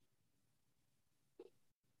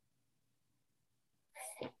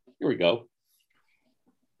we go.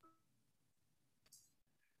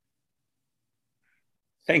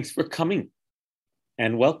 Thanks for coming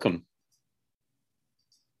and welcome.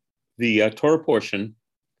 The Torah portion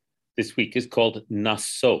this week is called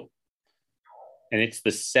Naso, and it's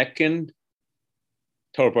the second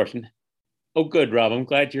Torah portion. Oh, good, Rob. I'm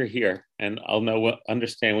glad you're here, and I'll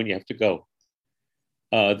understand when you have to go.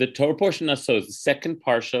 The Torah portion Naso is the second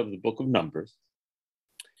parsha of the Book of Numbers,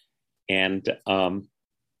 and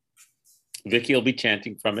Vicky will be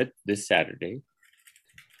chanting from it this Saturday.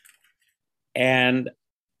 And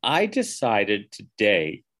I decided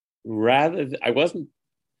today, there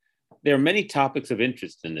are many topics of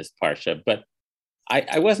interest in this parsha, but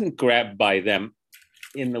I wasn't grabbed by them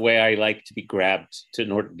in the way I like to be grabbed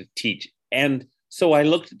in order to teach. And so I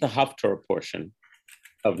looked at the Haftorah portion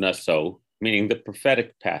of Naso, meaning the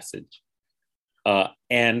prophetic passage.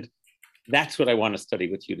 And that's what I want to study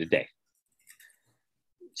with you today.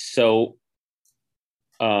 So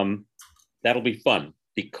that'll be fun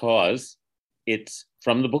because it's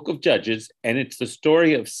from the book of Judges, and it's the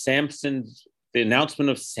story of the announcement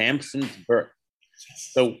of Samson's birth.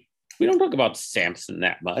 So we don't talk about Samson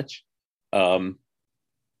that much. I'll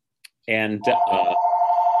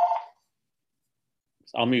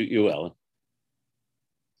mute you, Ellen.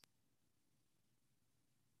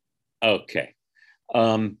 Okay.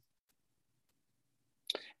 And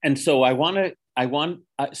so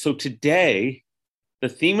so today, the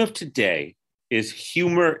theme of today is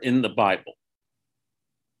humor in the Bible.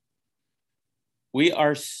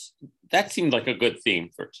 That seemed like a good theme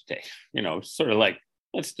for today, sort of like,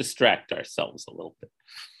 let's distract ourselves a little bit.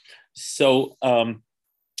 So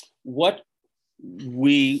one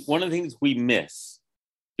of the things we miss,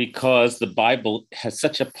 because the Bible has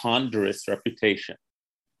such a ponderous reputation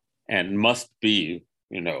and must be,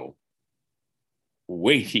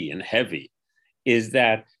 weighty and heavy, is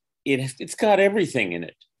that it's got everything in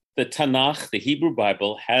it. The Tanakh, the Hebrew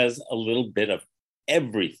Bible, has a little bit of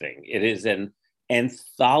everything. It is an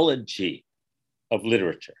anthology of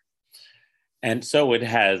literature. And so it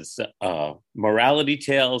has morality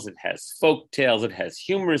tales, it has folk tales, it has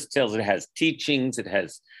humorous tales, it has teachings, it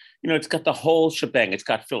has, it's got the whole shebang. It's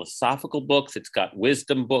got philosophical books, it's got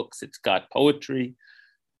wisdom books, it's got poetry.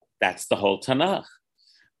 That's the whole Tanakh.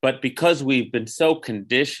 But because we've been so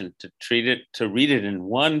conditioned to read it in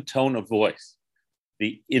one tone of voice,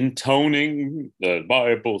 the intoning, the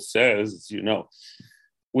Bible says,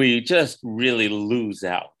 we just really lose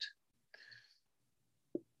out.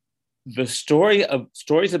 The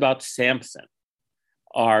stories about Samson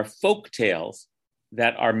are folk tales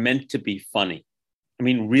that are meant to be funny. I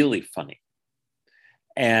mean, really funny.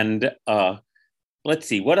 And let's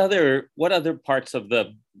see, there are other parts of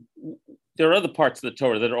the Torah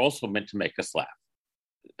that are also meant to make us laugh.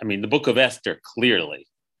 I mean, the book of Esther, clearly,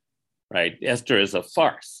 right? Esther is a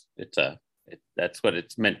farce. That's what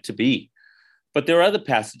it's meant to be. But there are other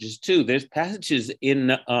passages too. There's passages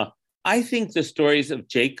in, I think the stories of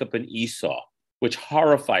Jacob and Esau, which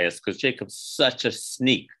horrify us because Jacob's such a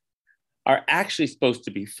sneak, are actually supposed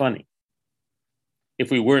to be funny.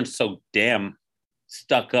 If we weren't so damn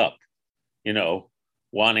stuck up,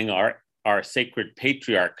 wanting our sacred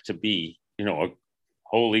patriarch to be, a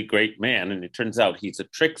holy great man, and it turns out he's a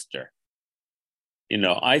trickster.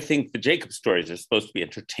 I think the Jacob stories are supposed to be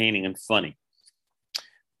entertaining and funny.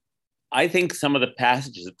 I think some of the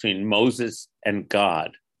passages between Moses and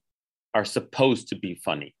God are supposed to be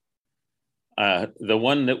funny. The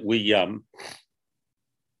one that we,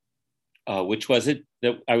 which was it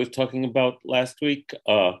that I was talking about last week?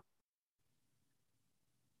 On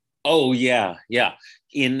Shavuot,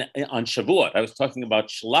 I was talking about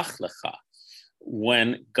Shlach Lecha,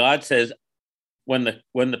 when God says, when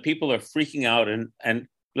the people are freaking out and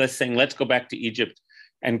let's go back to Egypt,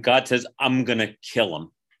 and God says, I'm going to kill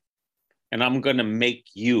them, and I'm going to make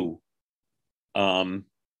you a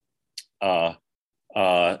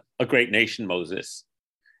great nation, Moses.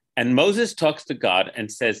 And Moses talks to God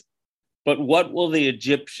and says, but what will the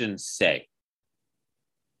Egyptians say?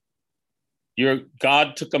 Your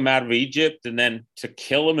God took them out of Egypt and then to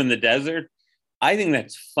kill them in the desert? I think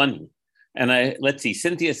that's funny. And let's see,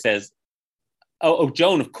 Cynthia says,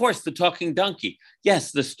 Joan, of course, the talking donkey.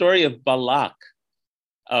 Yes, the story of Balak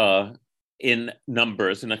in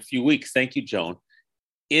Numbers in a few weeks, thank you, Joan,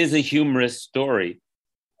 is a humorous story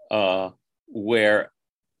where,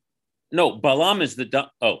 no, Balaam is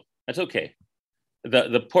that's okay.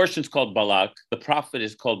 The portion's called Balak, the prophet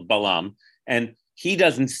is called Balaam, and he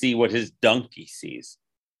doesn't see what his donkey sees.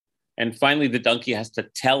 And finally, the donkey has to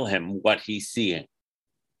tell him what he's seeing.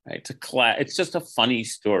 Right? It's just a funny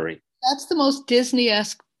story. That's the most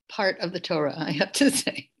Disney-esque part of the Torah, I have to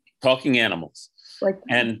say. talking animals. Like,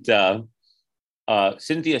 and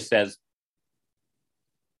Cynthia says,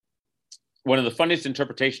 one of the funniest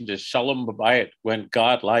interpretations is Shalom Babayit, when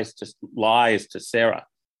God lies to Sarah.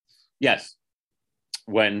 Yes,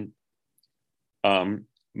 when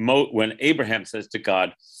Abraham says to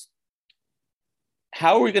God,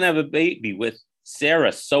 how are we going to have a baby with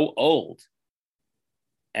Sarah so old?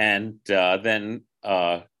 And then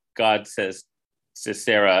God says to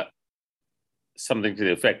Sarah something to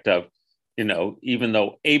the effect of, even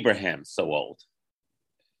though Abraham's so old.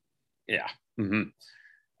 Yeah. Mm-hmm.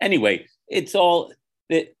 Anyway, there's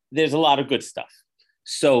a lot of good stuff.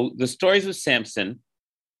 So the stories of Samson,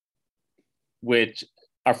 which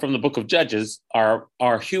are from the book of Judges, are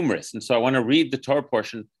humorous. And so I want to read the Torah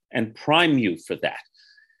portion and prime you for that.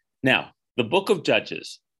 Now, the book of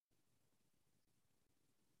Judges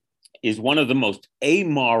is one of the most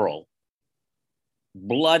amoral,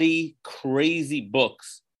 bloody, crazy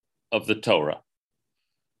books of the Torah.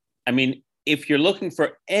 I mean, if you're looking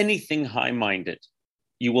for anything high-minded,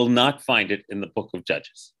 you will not find it in the book of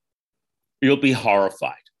Judges. You'll be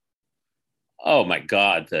horrified. Oh my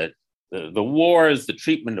God, the wars, the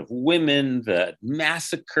treatment of women, the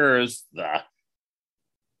massacres,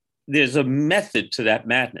 there's a method to that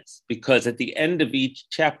madness, because at the end of each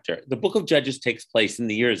chapter, the book of Judges takes place in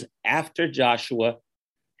the years after Joshua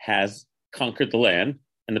has conquered the land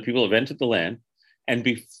and the people have entered the land, and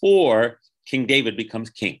before King David becomes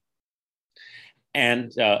king.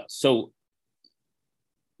 And so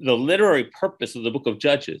the literary purpose of the book of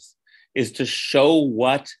Judges is to show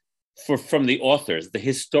what, from the authors, the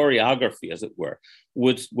historiography, as it were,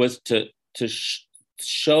 was to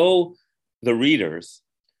show the readers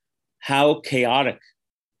how chaotic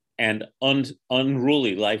and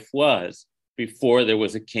unruly life was before there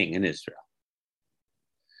was a king in Israel.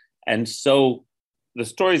 And so the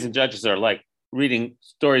stories in Judges are like reading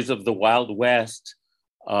stories of the Wild West,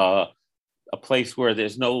 a place where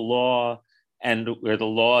there's no law and where the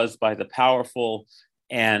law is by the powerful.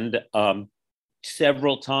 And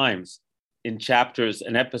several times in chapters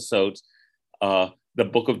and episodes, the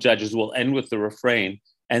book of Judges will end with the refrain,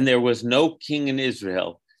 and there was no king in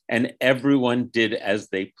Israel, and everyone did as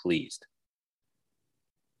they pleased.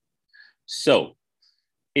 So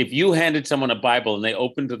if you handed someone a Bible and they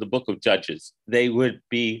opened to the book of Judges, they would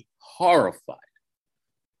be horrified.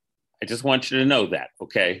 I just want you to know that,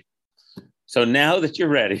 okay? So now that you're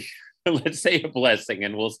ready, let's say a blessing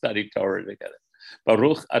and we'll study Torah together.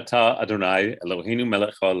 Baruch atah Adonai Eloheinu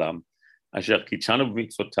melech haolam, asher kitshanu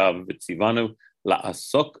b'mitzvotav v'tzivanu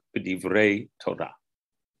la'asok b'divrei Torah.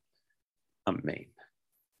 Amen.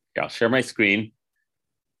 Okay, I'll share my screen.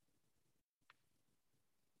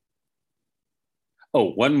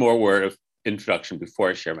 Oh, one more word of introduction before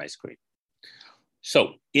I share my screen.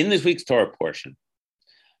 So in this week's Torah portion,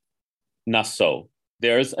 Naso,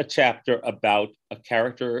 there's a chapter about a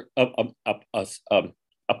character, a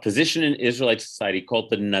position in Israelite society called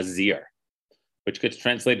the Nazir, which gets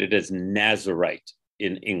translated as Nazarite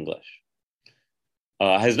in English.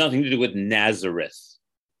 Has nothing to do with Nazareth.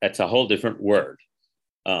 That's a whole different word.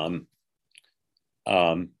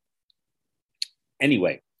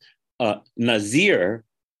 Anyway, Nazir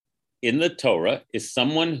in the Torah is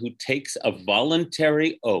someone who takes a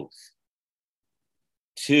voluntary oath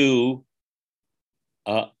to,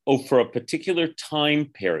 for a particular time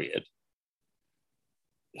period,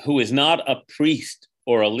 who is not a priest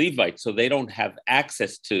or a Levite, so they don't have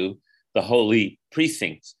access to the holy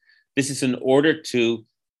precincts. This is in order to,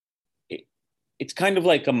 it's kind of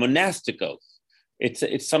like a monastic oath. It's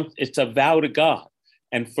a vow to God.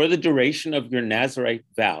 And for the duration of your Nazarite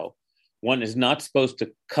vow, one is not supposed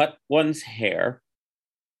to cut one's hair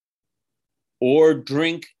or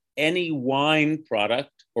drink any wine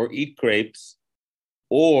product or eat grapes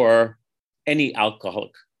or any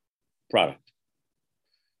alcoholic product.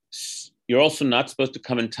 You're also not supposed to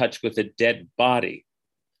come in touch with a dead body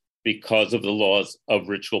because of the laws of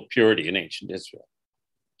ritual purity in ancient Israel.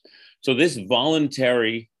 So this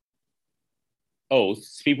voluntary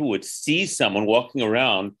oath, people would see someone walking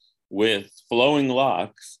around with flowing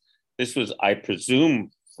locks. This was, I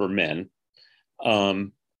presume, for men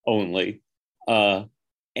only. They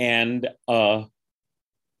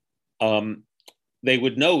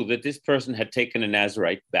would know that this person had taken a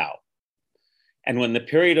Nazarite vow. And when the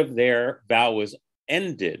period of their vow was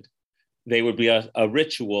ended, they would be a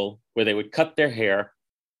ritual where they would cut their hair,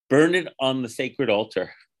 burn it on the sacred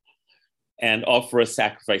altar, and offer a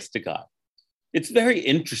sacrifice to God. It's very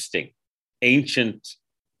interesting, ancient,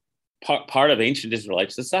 part of ancient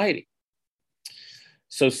Israelite society.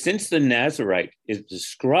 So since the Nazarite is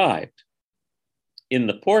described in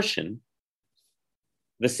the portion,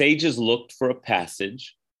 the sages looked for a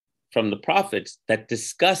passage from the prophets that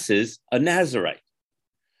discusses a Nazirite.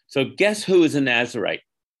 So guess who is a Nazirite?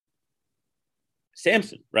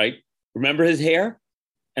 Samson, right? Remember his hair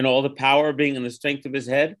and all the power being in the strength of his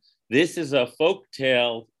head? This is a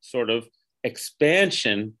folktale sort of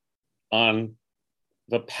expansion on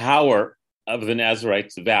the power of the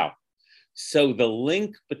Nazirite's vow. So the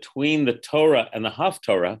link between the Torah and the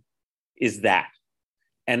Haftorah is that.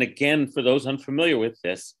 And again, for those unfamiliar with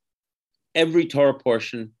this, every Torah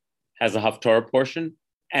portion has a Haftorah portion,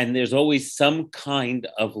 and there's always some kind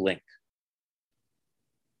of link,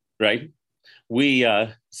 right?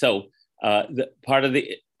 It's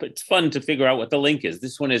fun to figure out what the link is.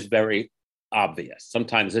 This one is very obvious.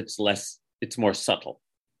 Sometimes it's more subtle.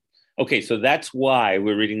 Okay, so that's why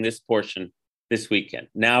we're reading this portion this weekend.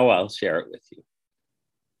 Now I'll share it with you.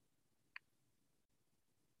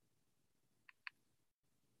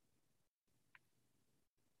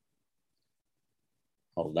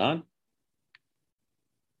 Hold on.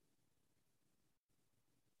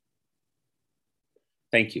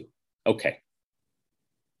 Thank you. Okay.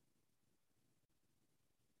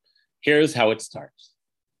 Here's how it starts.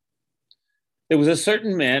 There was a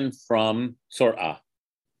certain man from Sorah,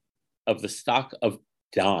 of the stock of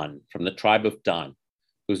Dan, from the tribe of Dan,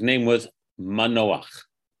 whose name was Manoach.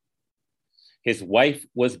 His wife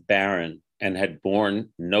was barren and had borne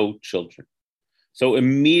no children. So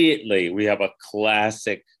immediately we have a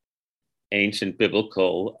classic ancient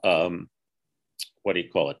biblical,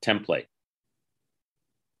 template.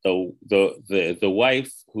 So the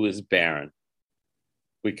wife who is barren,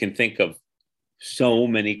 we can think of so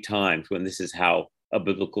many times when this is how a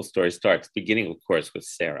biblical story starts, beginning, of course, with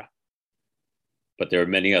Sarah. But there are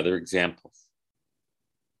many other examples.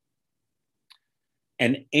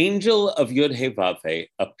 An angel of Yod-Heh-Vav-Heh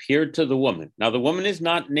appeared to the woman. Now, the woman is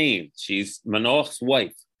not named. She's Manoach's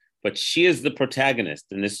wife, but she is the protagonist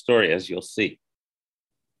in this story, as you'll see.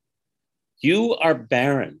 You are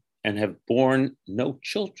barren and have borne no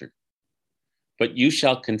children, but you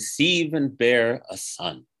shall conceive and bear a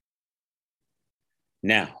son.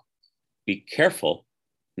 Now, be careful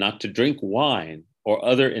not to drink wine or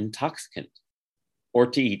other intoxicant, or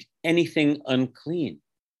to eat anything unclean.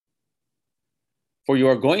 For you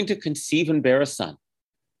are going to conceive and bear a son.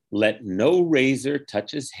 Let no razor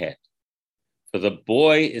touch his head, for the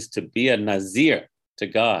boy is to be a Nazir to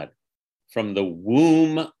God from the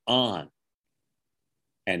womb on.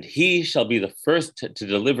 And he shall be the first to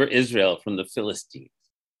deliver Israel from the Philistines.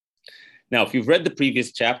 Now, if you've read the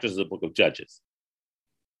previous chapters of the book of Judges,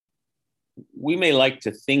 we may like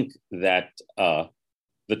to think that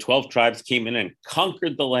the 12 tribes came in and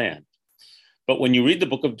conquered the land. But when you read the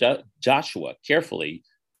book of Joshua carefully,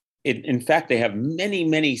 in fact, they have many,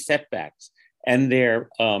 many setbacks, and their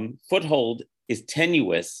foothold is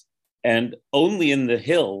tenuous and only in the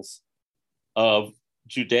hills of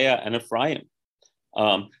Judea and Ephraim.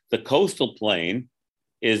 The coastal plain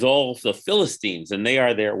is all the Philistines, and they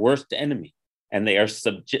are their worst enemy, and they are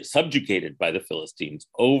subjugated by the Philistines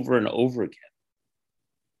over and over again.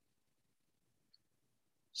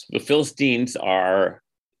 So the Philistines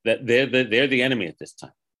they're the enemy at this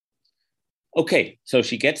time. Okay, so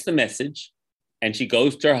she gets the message, and she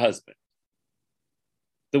goes to her husband.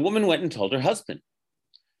 The woman went and told her husband,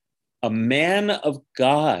 a man of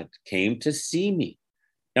God came to see me.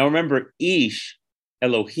 Now remember, Ish,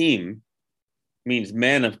 Elohim, means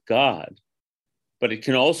man of God, but it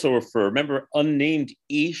can also refer, remember, unnamed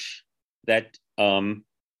Ish that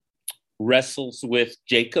wrestles with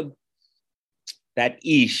Jacob? That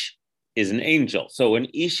Ish is an angel. So an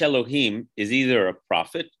Ish Elohim is either a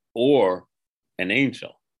prophet or an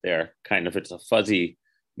angel. It's a fuzzy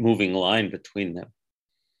moving line between them.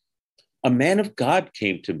 A man of God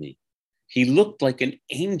came to me. He looked like an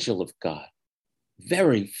angel of God,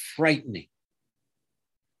 very frightening.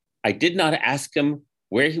 I did not ask him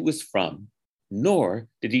where he was from, nor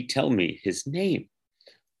did he tell me his name.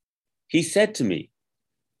 He said to me,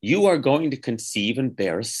 you are going to conceive and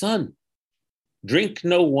bear a son. Drink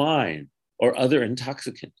no wine or other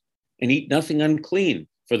intoxicant, and eat nothing unclean,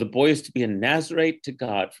 for the boy is to be a Nazirite to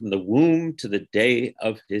God from the womb to the day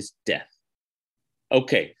of his death.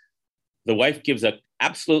 Okay, the wife gives an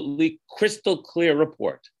absolutely crystal clear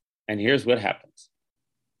report, and here's what happens.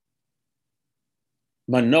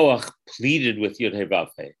 Manoach pleaded with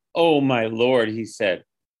Yod-Heh-Vav-Heh. Oh, my Lord, he said,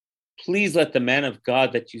 please let the man of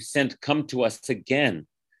God that you sent come to us again,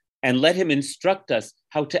 and let him instruct us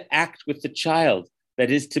how to act with the child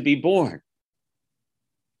that is to be born.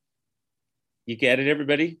 You get it,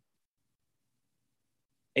 everybody?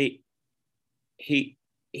 He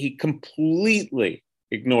completely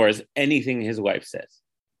ignores anything his wife says.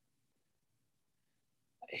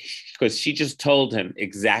 because she just told him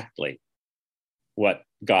exactly what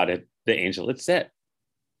the angel had said.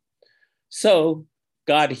 So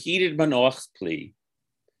God heeded Manoach's plea,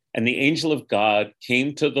 and the angel of God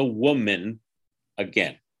came to the woman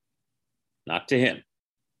again, not to him.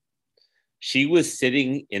 She was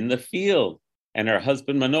sitting in the field, and her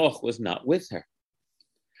husband Manoach was not with her.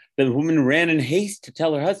 The woman ran in haste to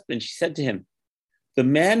tell her husband. She said to him, "The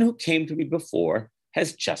man who came to me before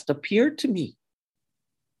has just appeared to me."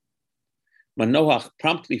 Manoach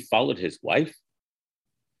promptly followed his wife.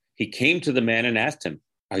 He came to the man and asked him,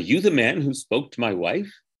 "Are you the man who spoke to my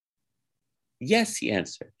wife?" "Yes," he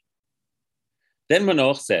answered. Then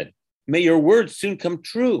Manoach said, "May your words soon come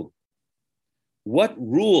true. What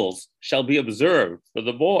rules shall be observed for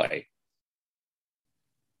the boy?"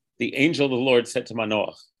 The angel of the Lord said to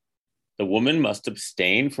Manoach, "The woman must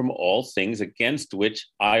abstain from all things against which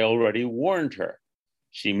I already warned her.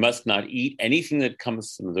 She must not eat anything that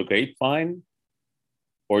comes from the grapevine,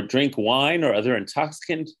 or drink wine or other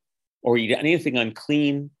intoxicant, or eat anything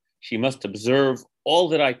unclean. She must observe all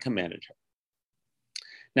that I commanded her."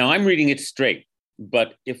 Now, I'm reading it straight,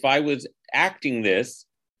 but if I was acting this,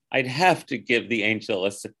 I'd have to give the angel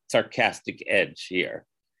a sarcastic edge here.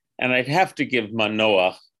 And I'd have to give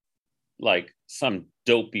Manoach like some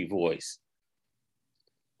dopey voice.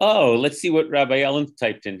 Oh, let's see what Rabbi Ellen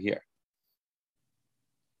typed in here.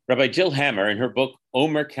 Rabbi Jill Hammer, in her book,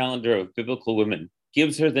 Omer Calendar of Biblical Women,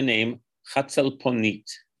 gives her the name Chatzelponit.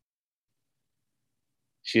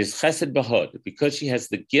 She is Chesed B'Hod. Because she has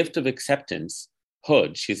the gift of acceptance,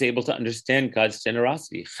 Hod, she's able to understand God's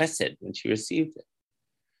generosity, Chesed, when she received it.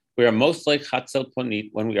 We are most like Chatzelponit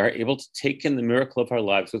when we are able to take in the miracle of our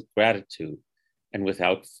lives with gratitude and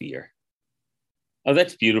without fear. Oh,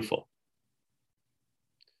 that's beautiful.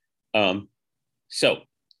 So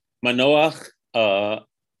Manoach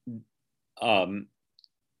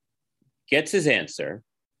gets his answer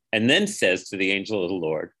and then says to the angel of the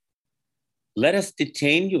Lord, "Let us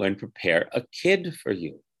detain you and prepare a kid for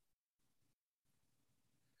you."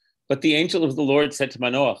 But the angel of the Lord said to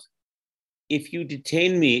Manoach, "If you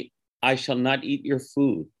detain me, I shall not eat your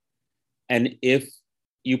food. And if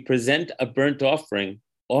you present a burnt offering,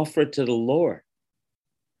 offer it to the Lord."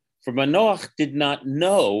 For Manoach did not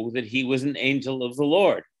know that he was an angel of the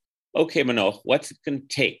Lord. Okay, Manoach, what's it going to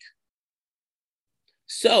take?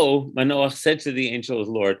 So Manoach said to the angel of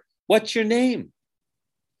the Lord, "What's your name?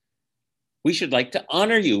 We should like to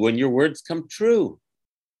honor you when your words come true."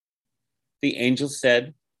 The angel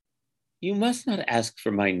said, "You must not ask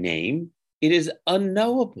for my name. It is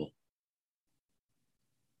unknowable."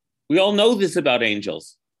 We all know this about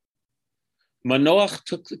angels. Manoach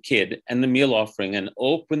took the kid and the meal offering and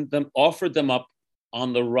offered them up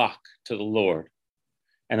on the rock to the Lord.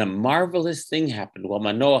 And a marvelous thing happened while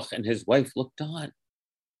Manoach and his wife looked on.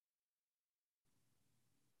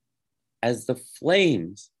 As the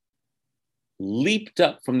flames leaped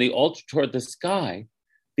up from the altar toward the sky,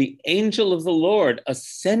 the angel of the Lord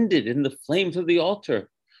ascended in the flames of the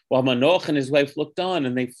altar, while Manoach and his wife looked on,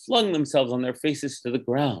 and they flung themselves on their faces to the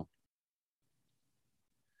ground.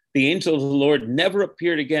 The angel of the Lord never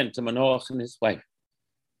appeared again to Manoach and his wife.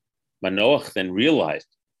 Manoach then realized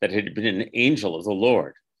that it had been an angel of the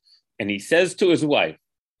Lord, and he says to his wife,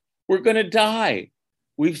 "We're going to die.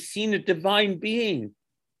 We've seen a divine being."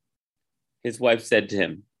 His wife said to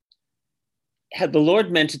him, "Had the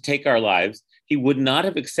Lord meant to take our lives, he would not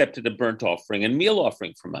have accepted a burnt offering and meal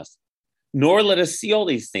offering from us, nor let us see all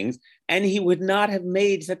these things, and he would not have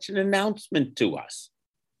made such an announcement to us."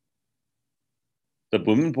 The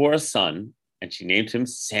woman bore a son, and she named him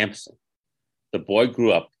Samson. The boy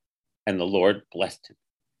grew up, and the Lord blessed him.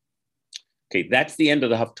 Okay, that's the end of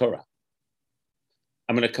the Haftorah.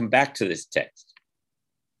 I'm going to come back to this text.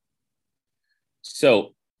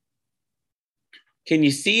 So, can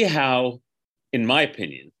you see how, in my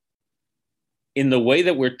opinion, in the way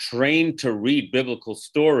that we're trained to read biblical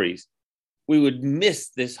stories, we would miss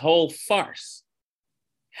this whole farce?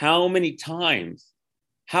 How many times?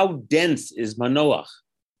 How dense is Manoach?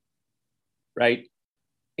 Right?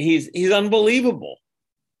 He's unbelievable.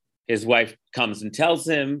 His wife comes and tells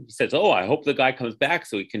him, he says, "Oh, I hope the guy comes back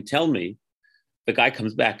so he can tell me." The guy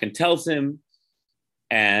comes back and tells him,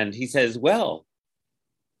 and he says, "Well,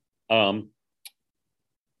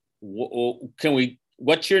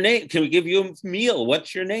 what's your name? Can we give you a meal?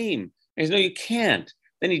 What's your name?" And he says, "No, you can't."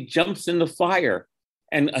 Then he jumps in the fire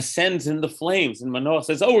and ascends in the flames. And Manoach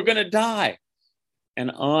says, "Oh, we're going to die." And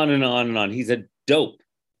on and on and on. He's a dope.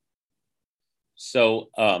 So,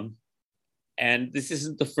 and this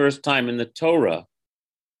isn't the first time in the Torah,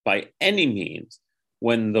 by any means,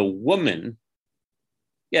 when the woman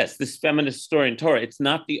yes, this feminist story in Torah, it's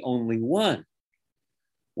not the only one.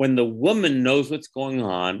 When the woman knows what's going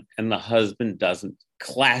on and the husband doesn't,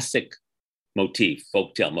 classic motif,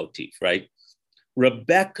 folktale motif, right?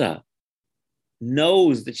 Rebecca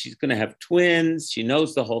knows that she's going to have twins. She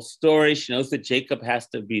knows the whole story. She knows that Jacob has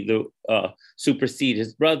to be the supersede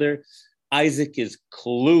his brother. Isaac is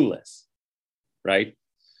clueless, right?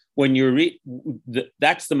 When you read,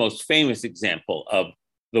 that's the most famous example of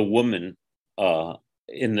the woman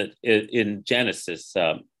in Genesis,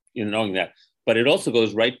 knowing that. But it also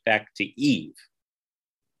goes right back to Eve.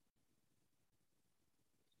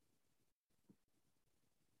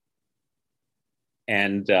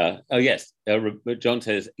 And Joan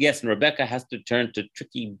says, yes, and Rebecca has to turn to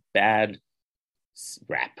tricky, bad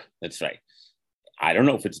rap. That's right. I don't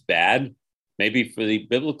know if it's bad. Maybe for the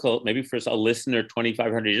biblical, maybe for a listener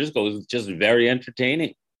 2,500 years ago, it was just very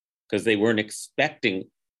entertaining because they weren't expecting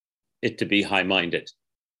it to be high-minded,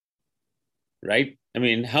 right? I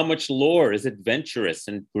mean, how much lore is adventurous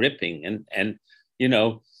and gripping and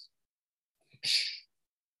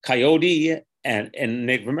Coyote and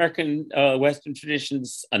Native American Western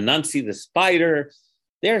traditions, Anansi the spider,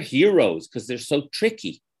 they're heroes because they're so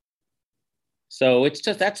tricky. So it's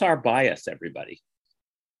just, that's our bias, everybody.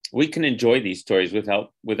 We can enjoy these stories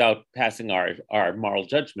without passing our moral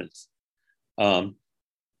judgments. And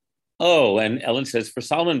Ellen says, for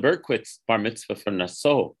Solomon Berkowitz, bar mitzvah for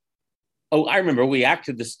Nassau. Oh, I remember we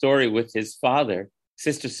acted the story with his father,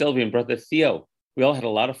 Sister Sylvia, and brother Theo. We all had a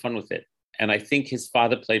lot of fun with it. And I think his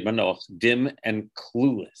father played Manoach, dim and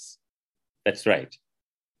clueless. That's right.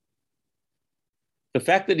 The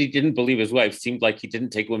fact that he didn't believe his wife seemed like he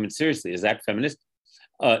didn't take women seriously. Is that feminist?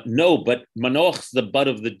 No, but Manoach's the butt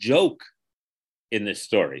of the joke in this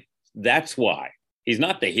story. That's why. He's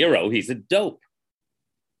not the hero, he's a dope.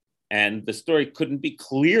 And the story couldn't be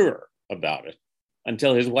clearer about it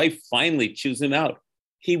until his wife finally chews him out.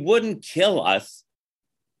 He wouldn't kill us.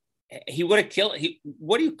 He would have killed.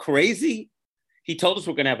 What are you, crazy? He told us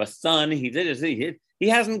we're going to have a son. He did this. He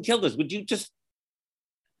hasn't killed us. Would you just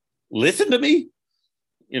listen to me?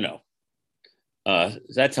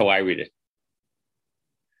 That's how I read it.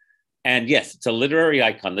 And yes, it's a literary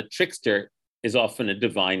icon. The trickster is often a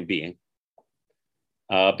divine being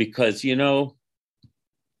because,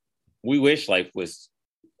 we wish life was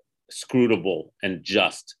scrutable and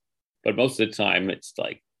just, but most of the time it's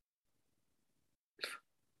like,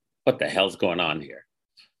 what the hell's going on here?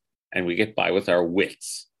 And we get by with our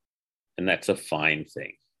wits, and that's a fine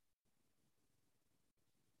thing.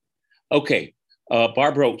 Okay,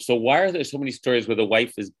 Barbara, so why are there so many stories where the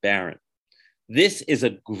wife is barren? This is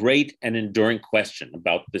a great and enduring question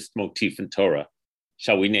about this motif in Torah.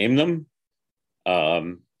 Shall we name them?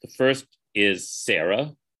 The first is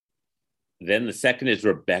Sarah. Then the second is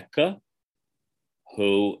Rebecca,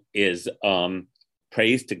 who is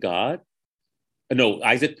praised to God. No,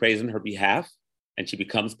 Isaac prays on her behalf, and she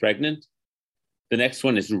becomes pregnant. The next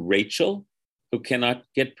one is Rachel, who cannot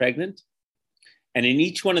get pregnant. And in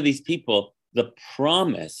each one of these people, the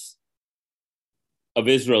promise of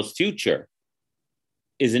Israel's future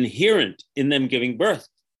is inherent in them giving birth.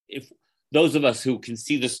 If those of us who can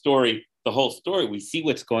see the story, the whole story, we see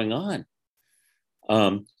what's going on.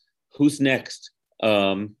 Who's next?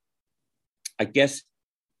 I guess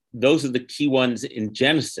those are the key ones in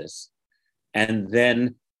Genesis. And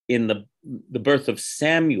then in the birth of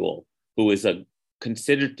Samuel, who is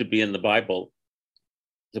considered to be in the Bible,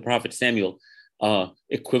 the prophet Samuel,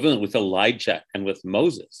 equivalent with Elijah and with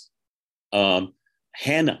Moses.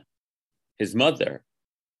 Hannah, his mother,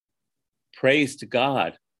 prays to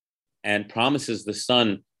God and promises the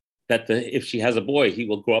son that if she has a boy, he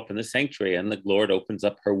will grow up in the sanctuary, and the Lord opens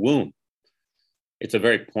up her womb. That's a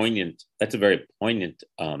very poignant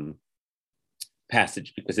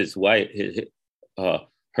passage, because it's why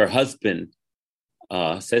her husband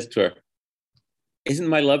says to her, "Isn't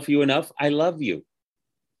my love for you enough? I love you."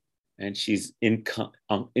 And she's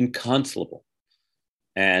inconsolable.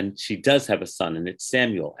 And she does have a son, and it's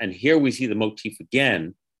Samuel. And here we see the motif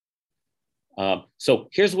again. So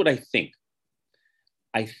here's what I think.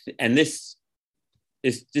 And this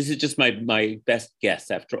is just my best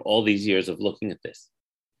guess after all these years of looking at this,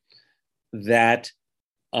 that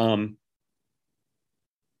it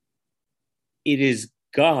is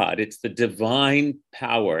God, it's the divine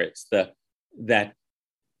power, it's that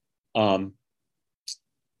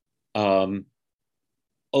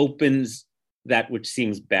opens that which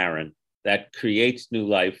seems barren, that creates new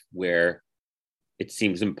life where it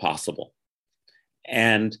seems impossible,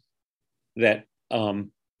 and that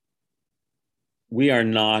we are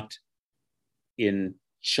not in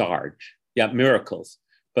charge. Yeah, miracles.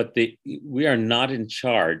 but we are not in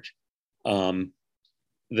charge.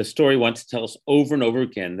 The story wants to tell us over and over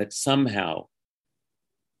again that somehow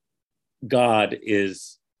God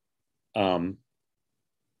is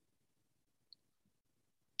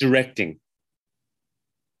directing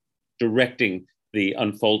the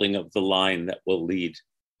unfolding of the line that will lead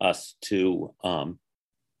us to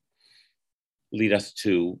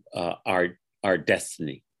our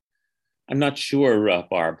destiny. I'm not sure,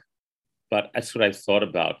 Barb, but that's what I've thought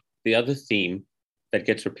about. The other theme that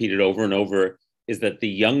gets repeated over and over is that the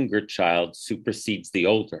younger child supersedes the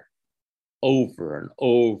older, over and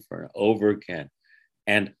over and over again.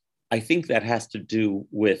 And I think that has to do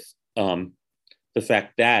with the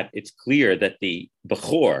fact that it's clear that the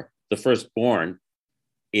Bechor, the firstborn,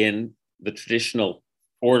 in the traditional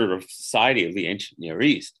order of society of the ancient Near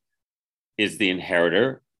East, is the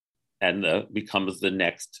inheritor and becomes the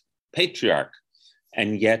next patriarch.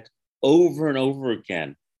 And yet, over and over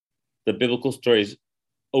again, the biblical stories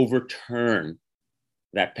overturn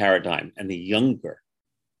that paradigm, and the youngest,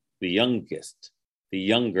 the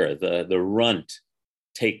runt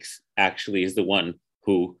is the one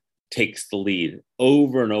who takes the lead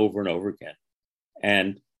over and over and over again.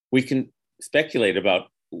 And we can speculate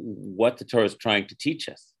about what the Torah is trying to teach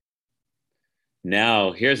us.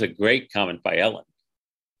 Now, here's a great comment by Ellen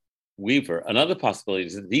Weaver. Another possibility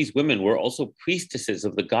is that these women were also priestesses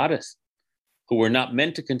of the goddess who were not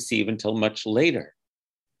meant to conceive until much later.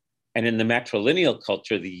 And in the matrilineal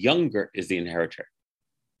culture, the younger is the inheritor.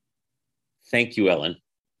 Thank you, Ellen.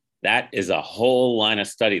 That is a whole line of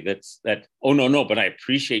study but I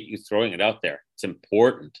appreciate you throwing it out there. It's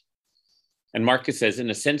important. And Marcus says, in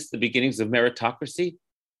a sense, the beginnings of meritocracy,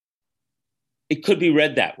 it could be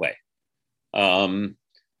read that way. The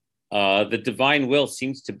divine will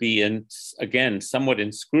seems to be, somewhat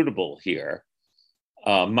inscrutable here.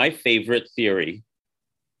 My favorite theory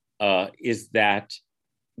is that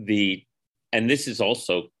and this is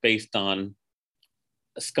also based on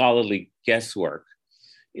scholarly guesswork,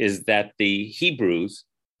 is that the Hebrews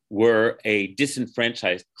were a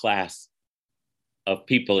disenfranchised class of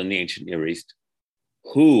people in the ancient Near East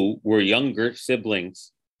who were younger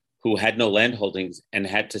siblings who had no land holdings and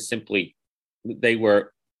had to simply, they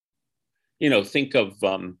were, think of,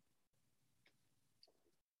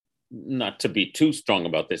 not to be too strong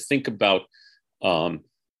about this, think about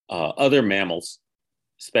other mammals,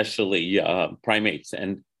 especially primates,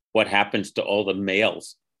 and what happens to all the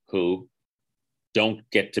males who don't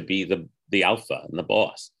get to be the alpha and the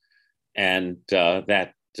boss, and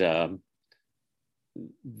that the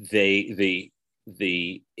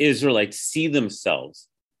Israelites see themselves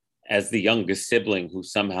as the youngest sibling who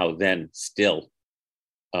somehow then still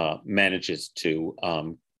manages to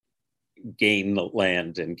gain the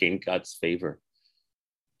land and gain God's favor.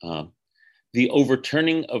 The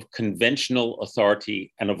overturning of conventional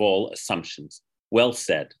authority and of all assumptions. Well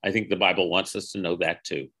said. I think the Bible wants us to know that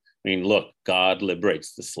too. I mean, look, God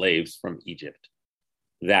liberates the slaves from Egypt.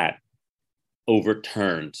 That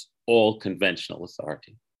overturns all conventional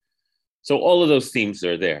authority. So all of those themes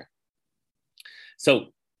are there. So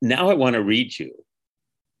now I want to read you,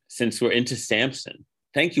 since we're into Samson.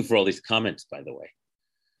 Thank you for all these comments, by the way.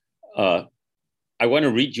 I want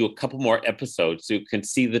to read you a couple more episodes so you can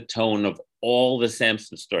see the tone of all the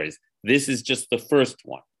Samson stories. This is just the first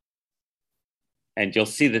one. And you'll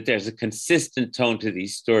see that there's a consistent tone to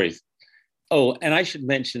these stories. Oh, and I should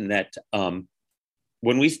mention that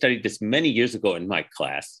when we studied this many years ago in my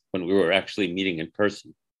class, when we were actually meeting in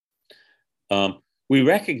person, we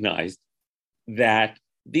recognized that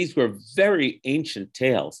these were very ancient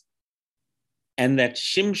tales, and that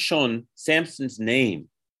Shimshon, Samson's name,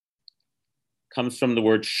 comes from the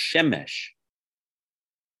word Shemesh,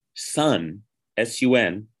 sun,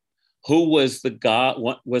 S-U-N, who was the god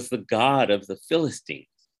of the Philistines.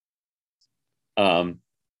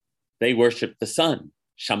 They worshiped the sun,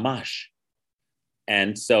 Shamash.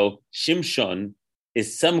 And so Shimshon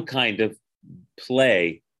is some kind of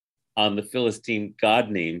play on the Philistine god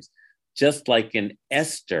names, just like in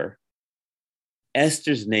Esther.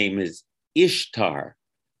 Esther's name is Ishtar,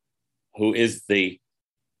 who is the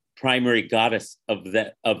primary goddess of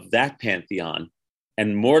that pantheon.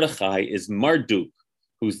 And Mordechai is Marduk,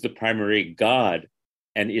 who's the primary god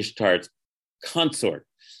and Ishtar's consort.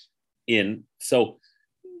 So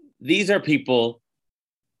these are people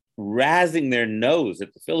razzing their nose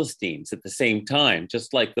at the Philistines at the same time,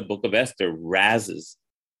 just like the Book of Esther razzes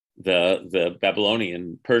the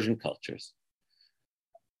Babylonian Persian cultures.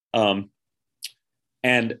 And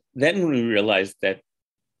then we realized that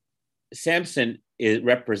Samson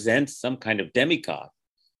represents some kind of demigod.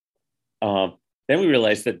 Then we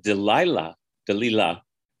realized that Delilah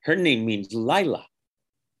Her name means Lila,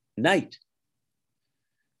 night.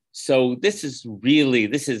 So this is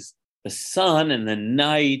the sun and the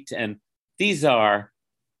night, and these are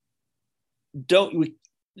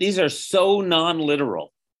so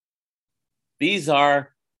non-literal. These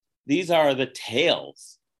are the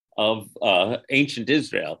tales of ancient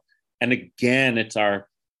Israel. And again, it's our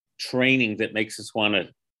training that makes us want to,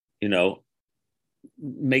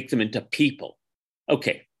 make them into people.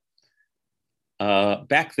 Okay.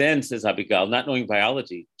 Back then, says Abigail, not knowing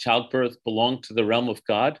biology, childbirth belonged to the realm of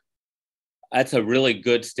God. That's a really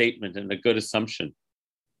good statement and a good assumption.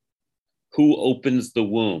 Who opens the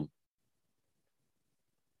womb?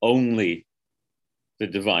 Only the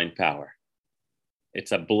divine power.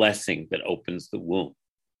 It's a blessing that opens the womb.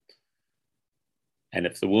 And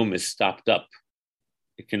if the womb is stopped up,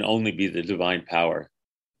 it can only be the divine power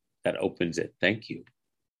that opens it. Thank you.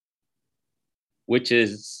 Which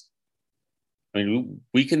is,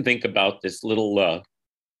 we can think about this little,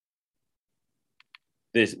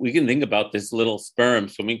 sperm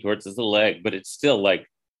swimming towards this little egg, but it's still like,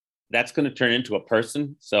 that's going to turn into a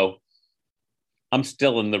person. So I'm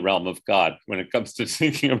still in the realm of God when it comes to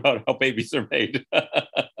thinking about how babies are made.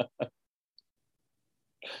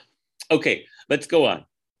 Okay, let's go on.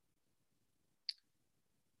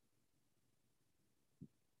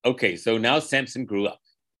 Okay, so now Samson grew up.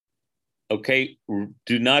 Okay,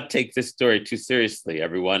 do not take this story too seriously,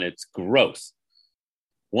 everyone. It's gross.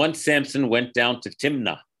 Once Samson went down to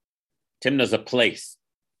Timnah. Timnah's a place.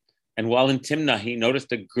 And while in Timnah, he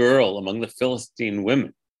noticed a girl among the Philistine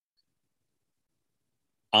women.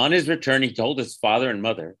 On his return, he told his father and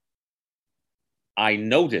mother, I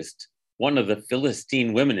noticed one of the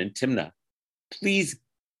Philistine women in Timnah. Please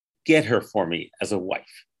get her for me as a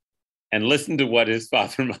wife. And listen to what his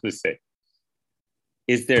father and mother say.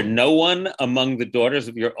 Is there no one among the daughters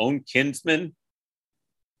of your own kinsmen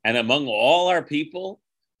and among all our people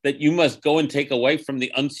that you must go and take a wife from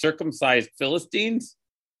the uncircumcised Philistines?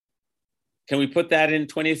 Can we put that in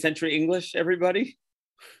 20th century English, everybody?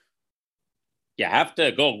 You have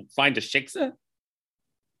to go find a shiksa?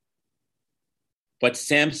 But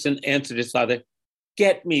Samson answered his father,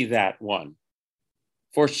 get me that one,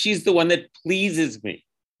 for she's the one that pleases me.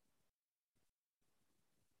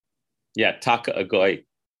 Yeah, taka agoy.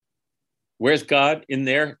 Where's God in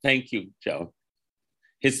there? Thank you, Joe.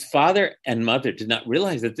 His father and mother did not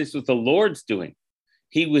realize that this was the Lord's doing.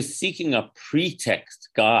 He was seeking a pretext.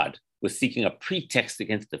 God was seeking a pretext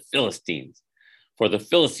against the Philistines, for the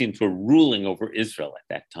Philistines were ruling over Israel at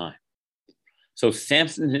that time. So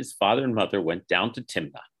Samson and his father and mother went down to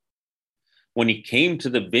Timnah. When he came to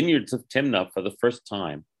the vineyards of Timnah for the first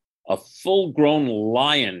time, a full-grown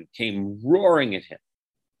lion came roaring at him.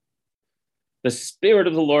 The Spirit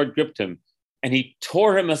of the Lord gripped him, and he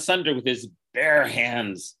tore him asunder with his bare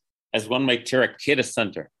hands, as one might tear a kid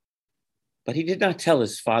asunder. But he did not tell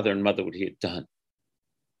his father and mother what he had done.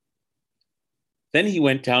 Then he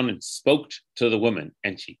went down and spoke to the woman,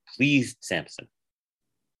 and she pleased Samson.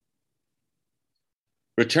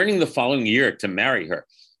 Returning the following year to marry her,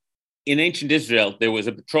 in ancient Israel, there was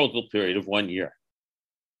a betrothal period of 1 year.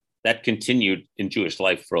 That continued in Jewish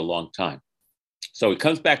life for a long time. So he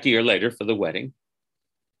comes back a year later for the wedding.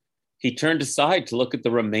 He turned aside to look at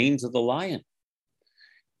the remains of the lion.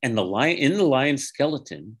 And in the lion's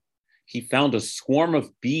skeleton, he found a swarm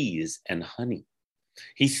of bees and honey.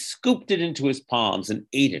 He scooped it into his palms and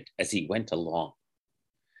ate it as he went along.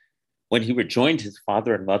 When he rejoined his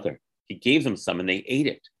father and mother, he gave them some and they ate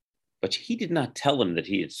it. But he did not tell them that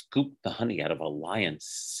he had scooped the honey out of a lion's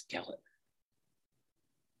skeleton.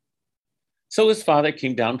 So his father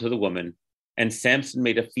came down to the woman, and Samson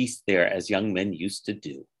made a feast there as young men used to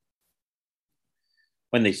do.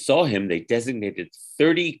 When they saw him, they designated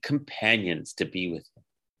 30 companions to be with him.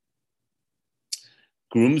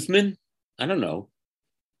 Groomsmen? I don't know.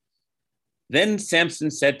 Then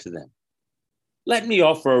Samson said to them, let me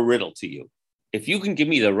offer a riddle to you. If you can give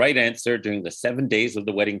me the right answer during the 7 days of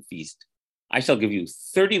the wedding feast, I shall give you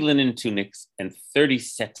 30 linen tunics and 30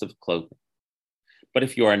 sets of clothing. But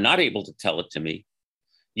if you are not able to tell it to me,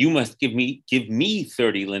 you must give me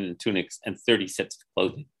 30 linen tunics and 30 sets of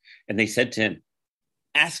clothing. And they said to him,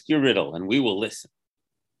 ask your riddle and we will listen.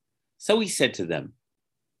 So he said to them,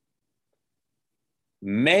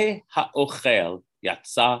 Me ha'ochel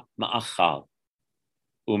yatsa ma'achal,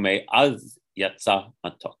 ume'az yatsa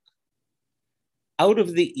matok. Out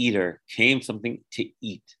of the eater came something to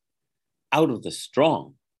eat. Out of the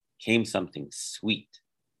strong came something sweet.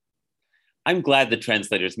 I'm glad the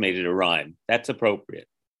translators made it a rhyme. That's appropriate.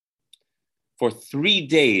 For 3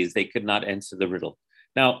 days, they could not answer the riddle.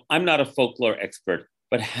 Now, I'm not a folklore expert,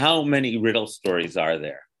 but how many riddle stories are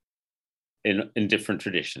there? in different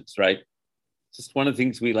traditions, right? It's just one of the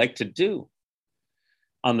things we like to do.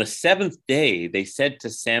 On the seventh day, they said to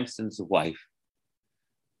Samson's wife,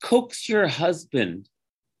 coax your husband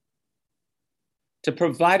to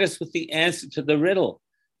provide us with the answer to the riddle,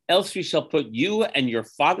 else we shall put you and your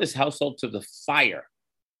father's household to the fire.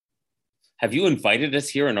 Have you invited us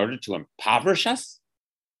here in order to impoverish us?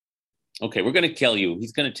 Okay, we're going to kill you.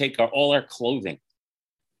 He's going to take all our clothing.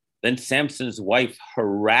 Then Samson's wife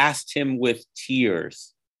harassed him with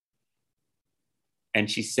tears. And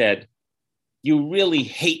she said, you really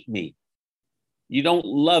hate me. You don't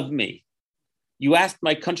love me. You asked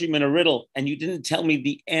my countrymen a riddle and you didn't tell me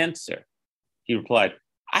the answer. He replied,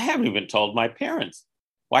 I haven't even told my parents.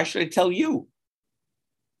 Why should I tell you?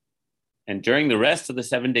 And during the rest of the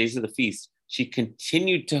 7 days of the feast, she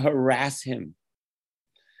continued to harass him.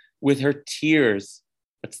 With her tears,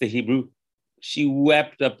 that's the Hebrew, she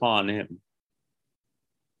wept upon him.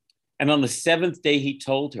 And on the seventh day, he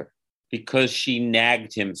told her, because she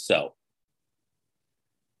nagged him so.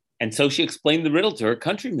 And so she explained the riddle to her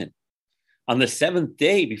countrymen. On the seventh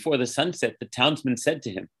day, before the sunset, the townsmen said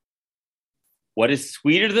to him, what is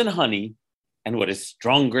sweeter than honey and what is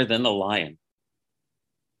stronger than the lion?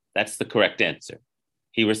 That's the correct answer.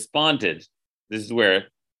 He responded, this is where,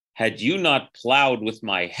 had you not plowed with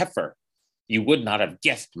my heifer, you would not have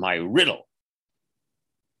guessed my riddle.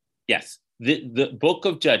 Yes, the book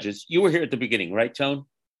of Judges, you were here at the beginning, right, Joan?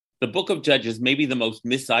 The book of Judges may be the most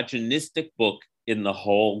misogynistic book in the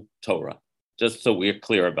whole Torah, just so we're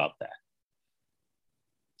clear about that.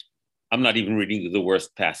 I'm not even reading the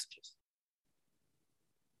worst passages.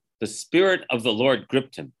 The Spirit of the Lord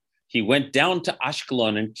gripped him. He went down to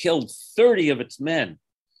Ashkelon and killed 30 of its men.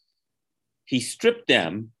 He stripped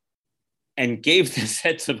them and gave the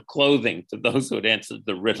sets of clothing to those who had answered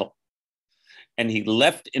the riddle. And he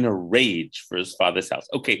left in a rage for his father's house.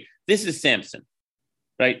 Okay, this is Samson,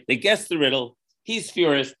 right? They guessed the riddle. He's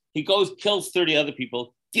furious. He goes, kills 30 other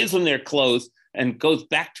people, gives them their clothes, and goes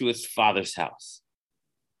back to his father's house.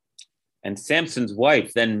 And Samson's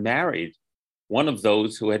wife then married one of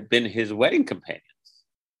those who had been his wedding companions.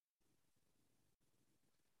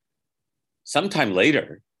 Sometime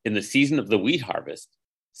later, in the season of the wheat harvest,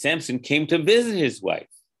 Samson came to visit his wife,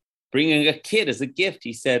 bringing a kid as a gift.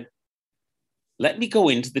 He said, let me go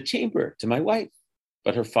into the chamber to my wife.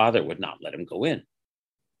 But her father would not let him go in.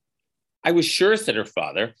 I was sure, said her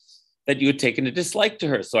father, that you had taken a dislike to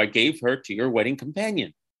her, so I gave her to your wedding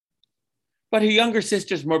companion. But her younger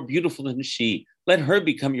sister is more beautiful than she. Let her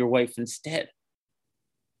become your wife instead.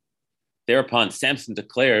 Thereupon Samson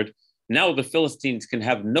declared, now the Philistines can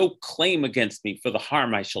have no claim against me for the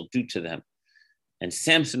harm I shall do to them. And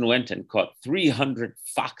Samson went and caught 300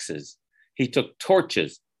 foxes. He took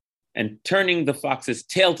torches, and turning the foxes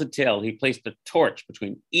tail to tail, he placed a torch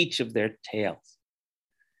between each of their tails.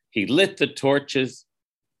 He lit the torches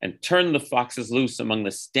and turned the foxes loose among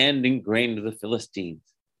the standing grain of the Philistines,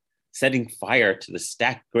 setting fire to the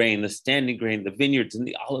stacked grain, the standing grain, the vineyards, and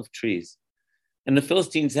the olive trees. And the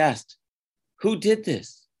Philistines asked, who did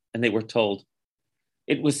this? And they were told,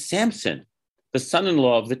 it was Samson, the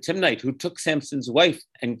son-in-law of the Timnite, who took Samson's wife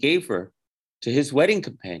and gave her to his wedding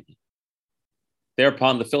companion.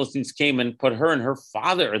 Thereupon the Philistines came and put her and her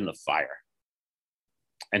father in the fire.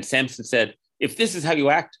 And Samson said, if this is how you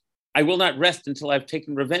act, I will not rest until I've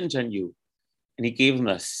taken revenge on you. And he gave him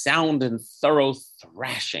a sound and thorough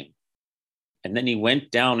thrashing. And then he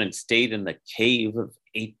went down and stayed in the cave of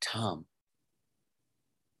Etam.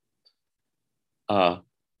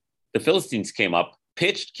 The Philistines came up,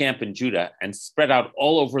 pitched camp in Judah, and spread out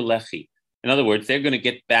all over Lehi. In other words, they're going to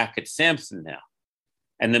get back at Samson now.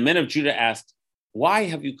 And the men of Judah asked, why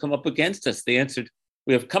have you come up against us? They answered,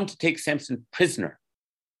 we have come to take Samson prisoner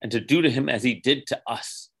and to do to him as he did to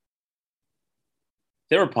us.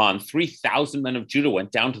 Thereupon 3,000 men of Judah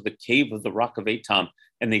went down to the cave of the rock of Etam,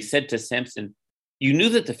 and they said to Samson, you knew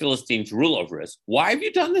that the Philistines rule over us. Why have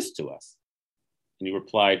you done this to us? And he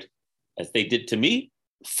replied, as they did to me,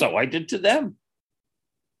 so I did to them.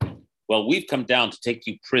 Well, we've come down to take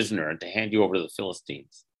you prisoner and to hand you over to the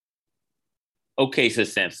Philistines. Okay,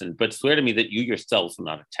 says Samson, but swear to me that you yourselves will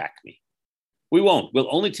not attack me. We won't.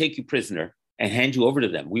 We'll only take you prisoner and hand you over to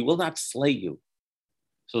them. We will not slay you.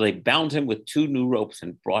 So they bound him with 2 new ropes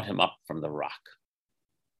and brought him up from the rock.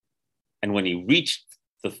 And when he reached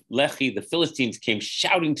the Lehi, the Philistines came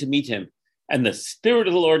shouting to meet him, and the Spirit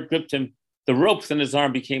of the Lord gripped him. The ropes in his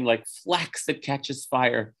arm became like flax that catches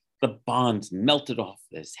fire. The bonds melted off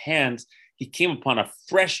his hands. He came upon a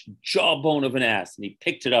fresh jawbone of an ass, and he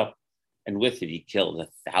picked it up, and with it he killed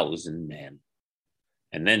 1,000 men.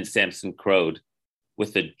 And then Samson crowed,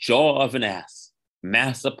 with the jaw of an ass,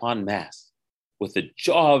 mass upon mass, with the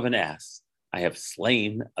jaw of an ass, I have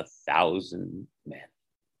slain 1,000 men.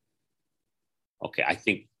 Okay, I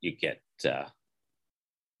think you get the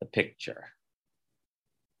picture.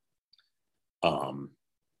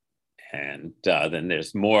 And then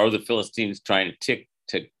there's more of the Philistines trying to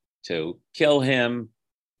kill him,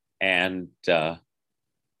 and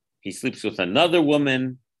he sleeps with another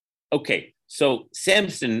woman. Okay, so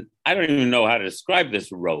Samson, I don't even know how to describe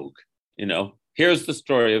this rogue. Here's the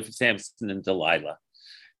story of Samson and Delilah.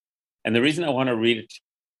 And the reason I want to read it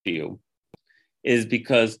to you is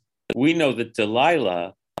because we know that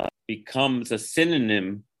Delilah becomes a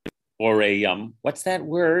synonym for a, what's that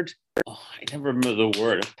word? Oh, I never remember the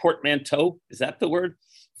word. A portmanteau? Is that the word?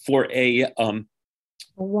 For a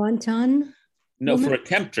wonton? No, woman? For a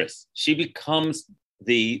temptress. She becomes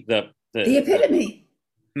the epitome.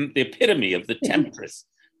 The epitome of the temptress,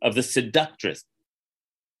 of the seductress.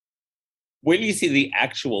 Where do you see the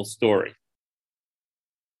actual story?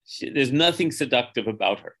 There's nothing seductive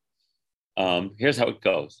about her. Here's how it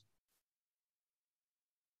goes.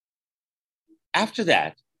 After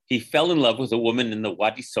that, he fell in love with a woman in the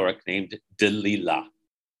Wadi Sorek named Delilah.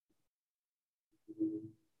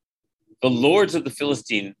 The lords of the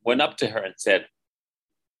Philistine went up to her and said,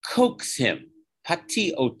 coax him,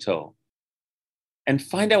 pati oto, and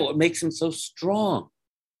find out what makes him so strong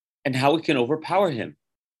and how we can overpower him.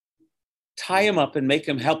 Tie him up and make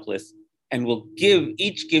him helpless, and we'll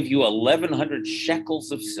each give you 1,100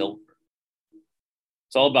 shekels of silver.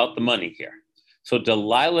 It's all about the money here. So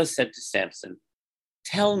Delilah said to Samson,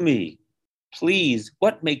 tell me, please,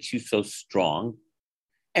 what makes you so strong?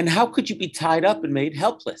 And how could you be tied up and made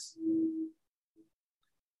helpless?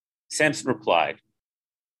 Samson replied,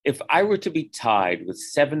 if I were to be tied with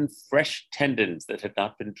 7 fresh tendons that had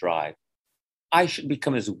not been dried, I should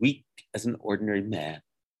become as weak as an ordinary man.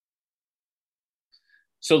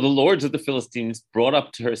 So the lords of the Philistines brought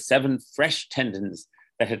up to her 7 fresh tendons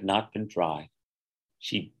that had not been dried.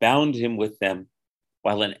 She bound him with them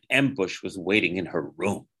while an ambush was waiting in her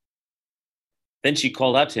room. Then she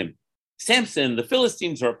called out to him, Samson, the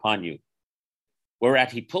Philistines are upon you.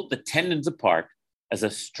 Whereat he pulled the tendons apart as a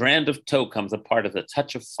strand of tow comes apart at the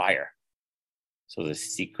touch of fire. So the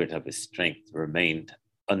secret of his strength remained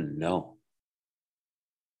unknown.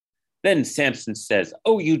 Then Samson says,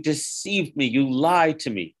 oh, you deceived me, you lied to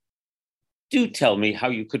me. Do tell me how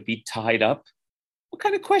you could be tied up. What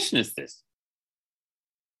kind of question is this?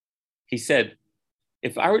 He said,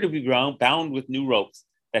 if I were to be bound with new ropes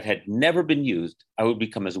that had never been used, I would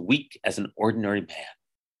become as weak as an ordinary man.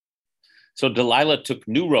 So Delilah took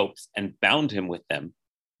new ropes and bound him with them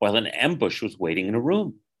while an ambush was waiting in a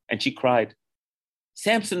room. And she cried,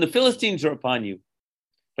 Samson, the Philistines are upon you.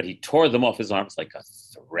 But he tore them off his arms like a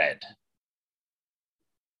thread.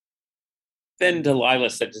 Then Delilah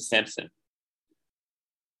said to Samson,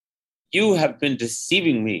 you have been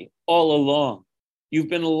deceiving me all along. You've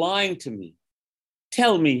been lying to me.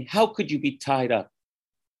 Tell me, how could you be tied up?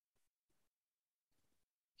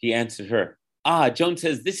 He answered her, Joan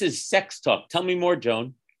says, this is sex talk. Tell me more,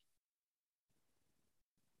 Joan.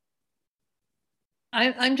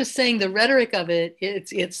 I'm just saying the rhetoric of it.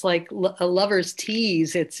 It's like a lover's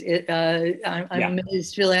tease. I'm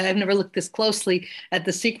amazed. Really, I've never looked this closely at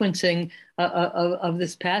the sequencing of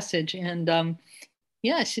this passage. And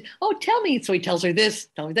tell me. So he tells her this.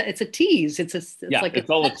 Tell me that. It's a tease. It's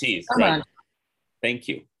all a tease. Right. Thank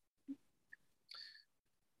you.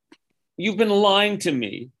 You've been lying to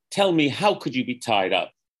me. Tell me, how could you be tied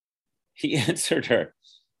up? He answered her,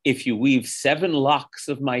 if you weave 7 locks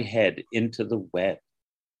of my head into the web.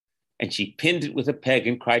 And she pinned it with a peg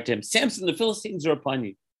and cried to him, Samson, the Philistines are upon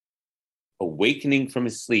you. Awakening from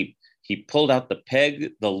his sleep, he pulled out the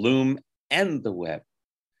peg, the loom, and the web.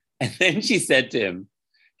 And then she said to him,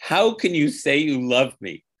 how can you say you love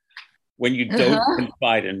me when you don't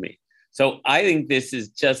confide in me? So I think this is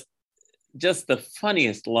just the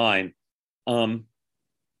funniest line.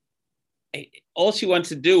 All she wants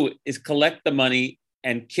to do is collect the money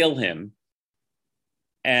and kill him.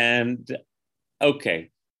 And okay,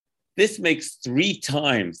 this makes 3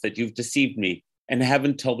 times that you've deceived me and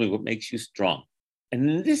haven't told me what makes you strong.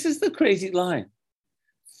 And this is the crazy line.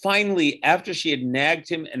 Finally, after she had nagged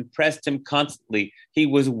him and pressed him constantly, he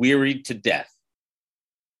was wearied to death.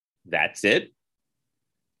 That's it.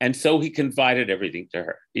 And so he confided everything to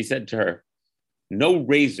her. He said to her, no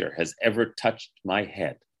razor has ever touched my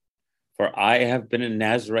head, for I have been a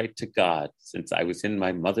Nazarite to God since I was in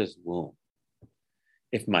my mother's womb.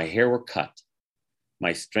 If my hair were cut,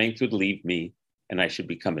 my strength would leave me, and I should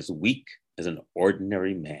become as weak as an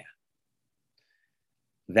ordinary man.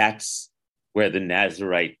 That's where the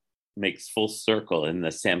Nazarite makes full circle in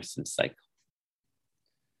the Samson cycle.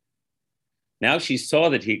 Now she saw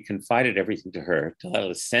that he had confided everything to her.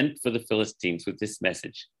 Delilah sent for the Philistines with this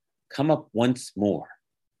message: "Come up once more,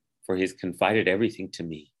 for he has confided everything to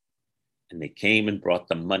me." And they came and brought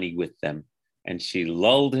the money with them, and she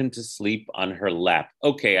lulled him to sleep on her lap.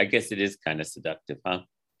 Okay, I guess it is kind of seductive, huh?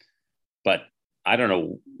 But I don't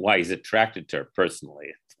know why he's attracted to her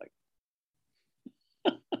personally. It's like,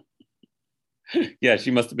 yeah,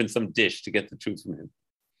 she must have been some dish to get the truth from him.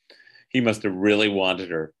 He must have really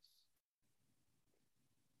wanted her.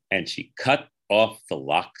 And she cut off the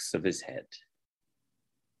locks of his head.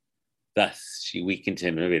 Thus she weakened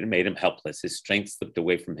him and made him helpless. His strength slipped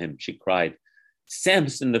away from him. She cried,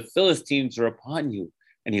 "Samson, the Philistines are upon you."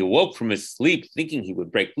 And he awoke from his sleep, thinking he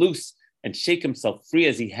would break loose and shake himself free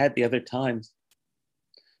as he had the other times.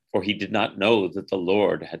 For he did not know that the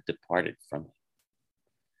Lord had departed from him.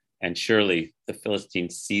 And surely the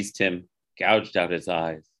Philistines seized him, gouged out his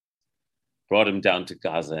eyes, brought him down to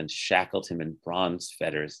Gaza, and shackled him in bronze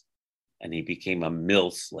fetters, and he became a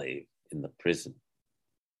mill slave in the prison.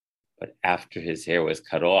 But after his hair was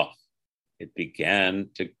cut off, it began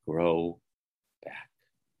to grow back.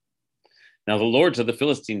 Now the lords of the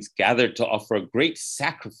Philistines gathered to offer a great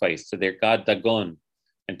sacrifice to their god Dagon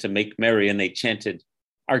and to make merry, and they chanted,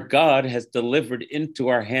 "Our God has delivered into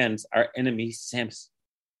our hands our enemy Samson."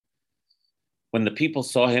 When the people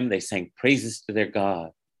saw him, they sang praises to their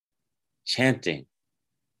God, chanting,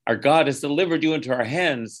 "Our God has delivered you into our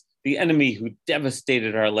hands, the enemy who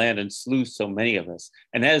devastated our land and slew so many of us."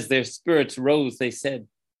 And as their spirits rose, they said,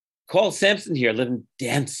 "Call Samson here, let him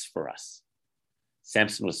dance for us."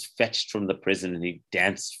 Samson was fetched from the prison, and he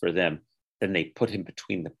danced for them. Then they put him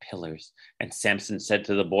between the pillars. And Samson said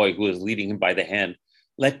to the boy who was leading him by the hand,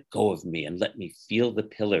 "Let go of me and let me feel the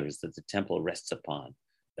pillars that the temple rests upon,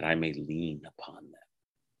 that I may lean upon them."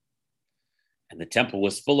 And the temple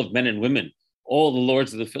was full of men and women. All the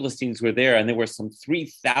lords of the Philistines were there, and there were some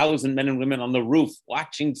 3,000 men and women on the roof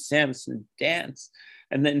watching Samson dance.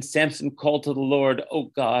 And then Samson called to the Lord, "Oh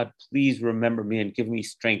God, please remember me and give me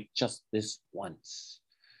strength just this once.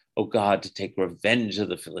 Oh God, to take revenge of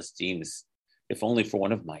the Philistines, if only for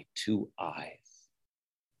one of my 2 eyes."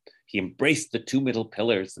 He embraced the 2 middle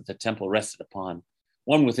pillars that the temple rested upon,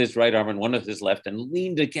 one with his right arm and one with his left, and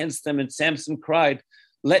leaned against them. And Samson cried,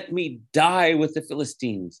 "Let me die with the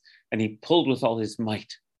Philistines." And he pulled with all his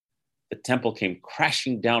might. The temple came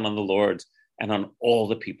crashing down on the lords and on all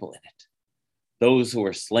the people in it. Those who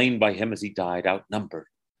were slain by him as he died outnumbered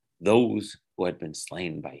those who had been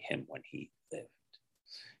slain by him when he lived.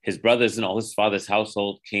 His brothers and all his father's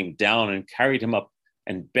household came down and carried him up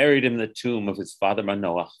and buried him in the tomb of his father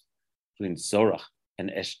Manoach between Zorah and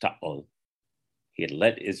Eshtaol. He had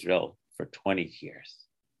led Israel for 20 years.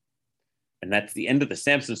 And that's the end of the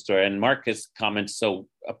Samson story. And Marcus comments so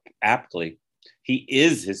aptly, he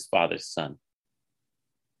is his father's son.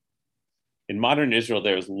 In modern Israel,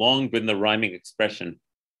 there has long been the rhyming expression,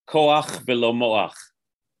 koach velo moach,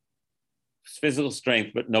 physical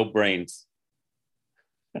strength, but no brains.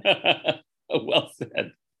 Well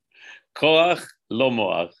said. Koach lo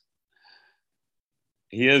moach.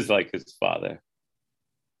 He is like his father.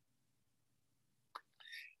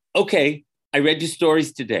 Okay, I read you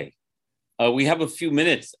stories today. We have a few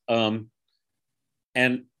minutes, and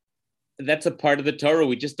that's a part of the Torah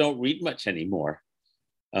we just don't read much anymore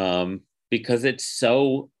because it's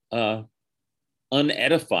so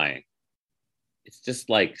unedifying. It's just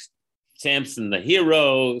like Samson, the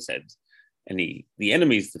hero, said, and the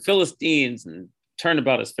enemies, the Philistines, and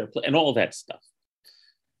turnabout is fair play, and all that stuff.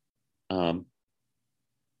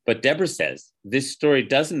 But Deborah says this story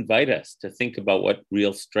does invite us to think about what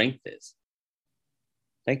real strength is.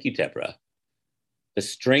 Thank you, Deborah. The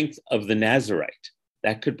strength of the Nazarite.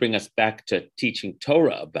 That could bring us back to teaching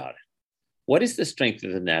Torah about it. What is the strength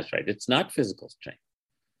of the Nazarite? It's not physical strength.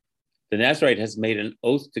 The Nazarite has made an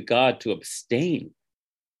oath to God to abstain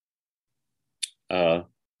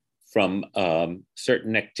from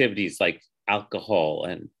certain activities like alcohol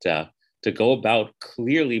and to go about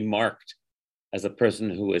clearly marked as a person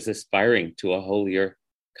who is aspiring to a holier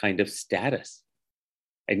kind of status.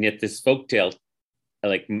 And yet this folktale,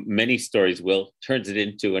 like many stories will, turns it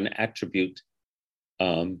into an attribute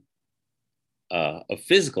of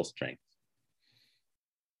physical strength.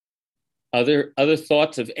 Other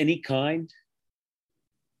thoughts of any kind?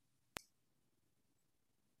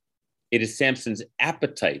 It is Samson's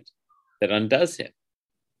appetite that undoes him.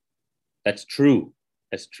 That's true.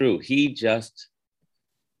 That's true. He just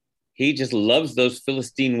loves those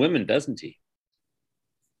Philistine women, doesn't he?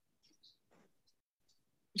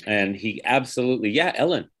 And he absolutely, yeah,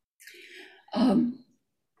 Ellen.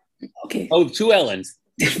 Okay. Oh, 2 Ellens.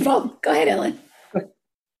 Well, go ahead, Ellen.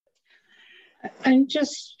 I'm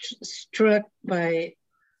just struck by,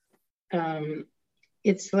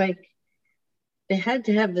 it's like they had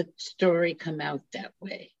to have the story come out that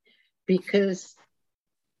way because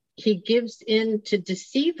he gives in to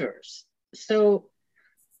deceivers. So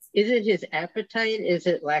is it his appetite? Is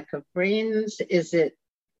it lack of brains? Is it,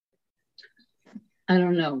 I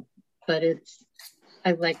don't know, but it's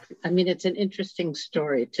it's an interesting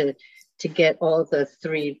story to get all the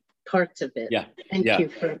three parts of it. Yeah.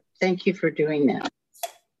 Thank you for doing that.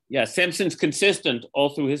 Yeah, Samson's consistent all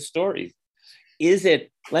through his stories. Is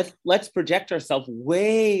it, let's project ourselves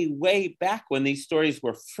way back when these stories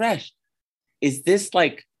were fresh. Is this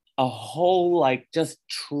like a whole like just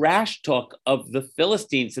trash talk of the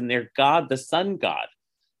Philistines and their god, the sun god?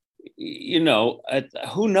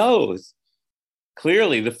 Who knows?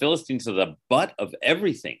 Clearly, the Philistines are the butt of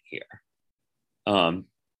everything here.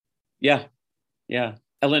 Yeah.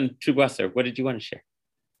 Ellen Truebusser, what did you want to share?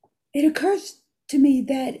 It occurs to me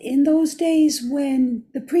that in those days when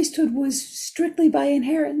the priesthood was strictly by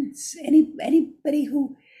inheritance, anybody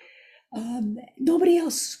who nobody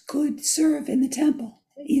else could serve in the temple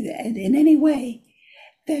either in any way,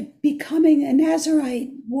 that becoming a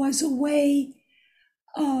Nazirite was a way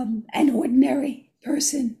an ordinary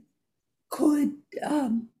person could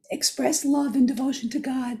express love and devotion to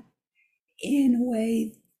God in a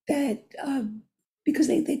way that because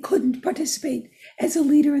they couldn't participate as a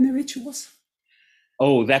leader in the rituals.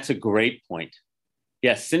 Oh, that's a great point.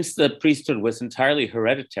 Yes, since the priesthood was entirely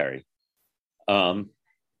hereditary, I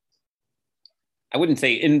wouldn't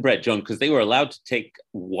say inbred, Joan, because they were allowed to take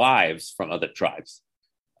wives from other tribes.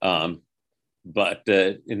 But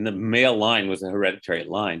in the male line was a hereditary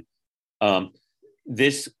line.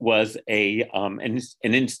 This was a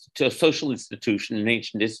social institution in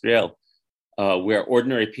ancient Israel where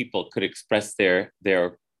ordinary people could express their,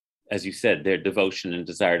 as you said, their devotion and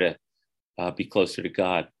desire to be closer to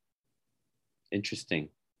God. Interesting.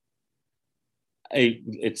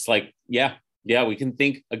 It's like, yeah, we can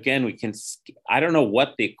think, again, I don't know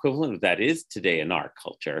what the equivalent of that is today in our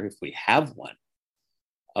culture, if we have one.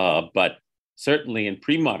 But certainly in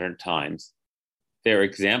pre-modern times, there are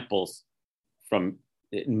examples from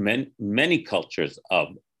many cultures of,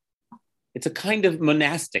 it's a kind of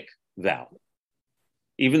monastic vow.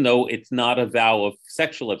 Even though it's not a vow of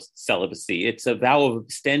sexual celibacy, it's a vow of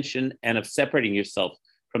abstention and of separating yourself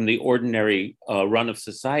from the ordinary run of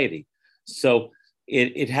society. So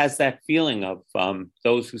it has that feeling of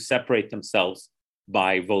those who separate themselves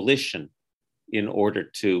by volition in order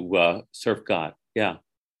to serve God. Yeah,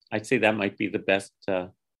 I'd say that might be the best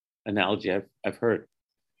analogy I've heard.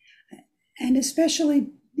 And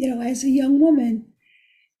especially, as a young woman,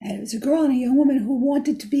 and as a girl and a young woman who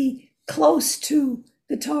wanted to be close to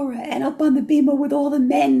the Torah and up on the bima with all the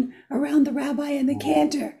men around the rabbi and the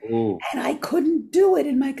cantor. Ooh. And I couldn't do it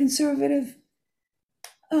in my conservative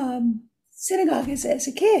synagogue as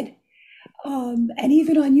a kid. And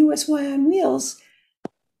even on USY on Wheels,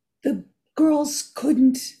 the girls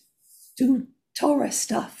couldn't do Torah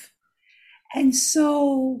stuff. And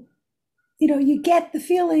so, you get the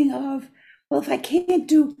feeling of, well, if I can't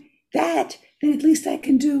do that, then at least I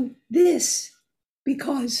can do this,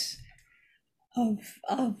 because of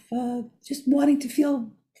just wanting to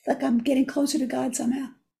feel like I'm getting closer to God somehow.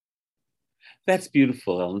 That's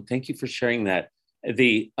beautiful, Ellen. Thank you for sharing that.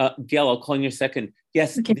 The Gail, I'll call in your second.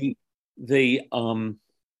 Yes, okay.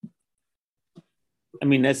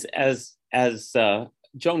 As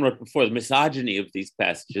Joan wrote before, the misogyny of these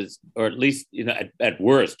passages, or at least at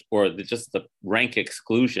worst, or just the rank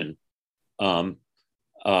exclusion,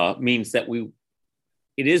 means that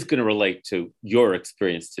it is going to relate to your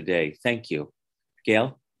experience today. Thank you.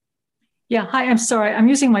 Gail? Yeah, hi, I'm sorry. I'm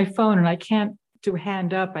using my phone and I can't do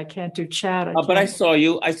hand up. I can't do chat. But I saw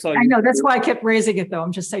you. I know, that's why I kept raising it though.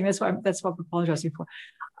 I'm just saying that's what I'm apologizing for.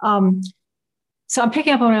 So I'm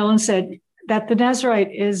picking up on what Ellen said, that the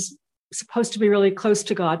Nazirite is supposed to be really close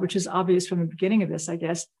to God, which is obvious from the beginning of this, I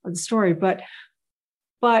guess, of the story. But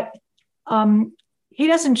he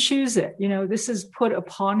doesn't choose it. This is put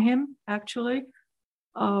upon him, actually.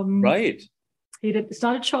 Right. It's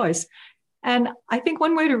not a choice. And I think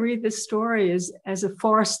one way to read this story is as a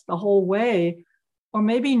farce the whole way, or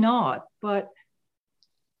maybe not, but,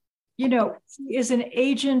 he is an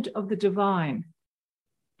agent of the divine.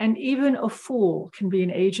 And even a fool can be an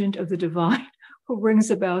agent of the divine who brings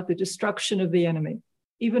about the destruction of the enemy,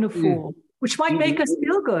 even a fool, which might make us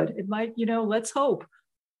feel good. It might, let's hope.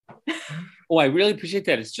 Oh, I really appreciate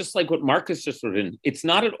that. It's just like what Marcus just written. It's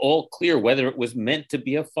not at all clear whether it was meant to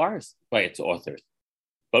be a farce by its authors,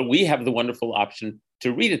 but we have the wonderful option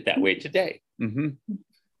to read it that way today. Mm-hmm.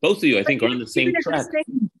 Both of you, I think, are on the same track.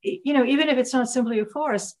 even if it's not simply a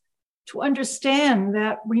farce, to understand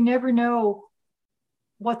that we never know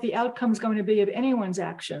what the outcome is going to be of anyone's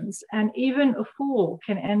actions. And even a fool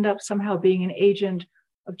can end up somehow being an agent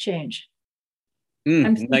of change.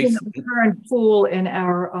 I'm thinking Nice. of the current fool in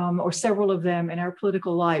our, or several of them in our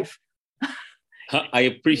political life. I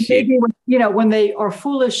appreciate maybe when they are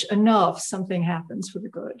foolish enough, something happens for the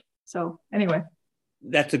good. So anyway.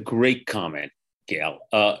 That's a great comment, Gail.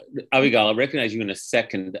 Abigail, I'll recognize you in a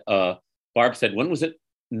second. Barb said, when was it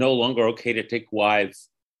no longer okay to take wives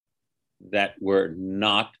that were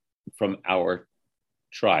not from our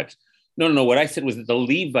tribes? No. What I said was that the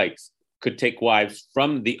Levites could take wives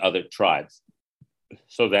from the other tribes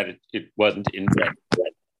so that it wasn't inbred.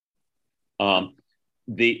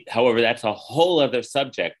 However, that's a whole other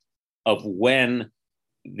subject of when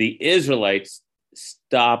the Israelites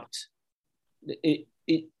stopped.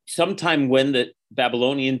 Sometime when the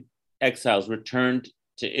Babylonian exiles returned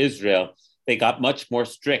to Israel, they got much more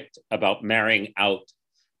strict about marrying out.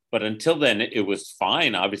 But until then, it was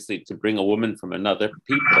fine, obviously, to bring a woman from another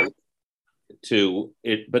people to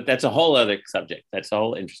it. But that's a whole other subject. That's a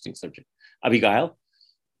whole interesting subject. Abigail?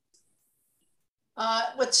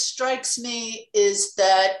 What strikes me is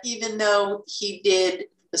that even though he did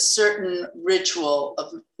a certain ritual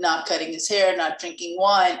of not cutting his hair, not drinking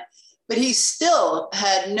wine, but he still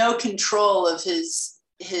had no control of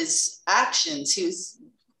his actions. He was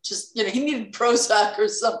just, he needed Prozac or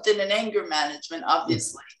something and anger management,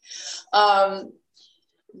 obviously.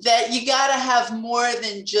 That you got to have more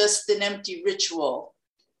than just an empty ritual.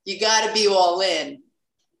 You got to be all in.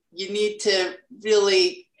 You need to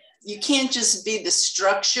really, you can't just be the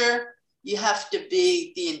structure. You have to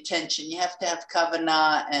be the intention. You have to have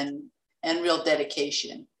kavanah and real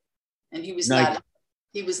dedication. And he was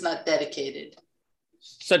not dedicated.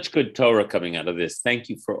 Such good Torah coming out of this. Thank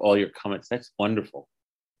you for all your comments. That's wonderful.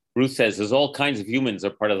 Ruth says, there's all kinds of humans are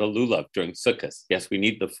part of the lulav during Sukkot. Yes, we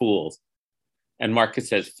need the fools. And Marcus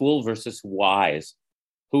says, fool versus wise.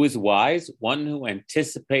 Who is wise? One who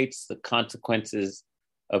anticipates the consequences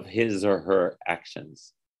of his or her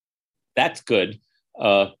actions. That's good.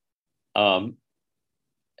 In Pirkei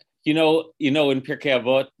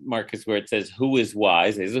Avot, Marcus, where it says, who is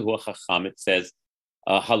wise? It says,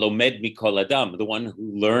 halomed mikol adam, the one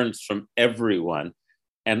who learns from everyone.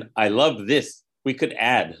 And I love this. We could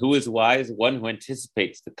add, who is wise? One who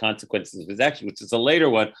anticipates the consequences of his action, which is a later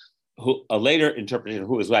one, a later interpretation of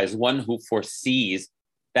who is wise, one who foresees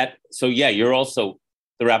that. So yeah, the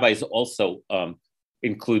rabbis also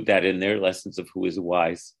include that in their lessons of who is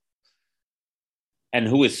wise. And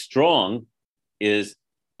who is strong is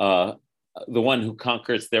the one who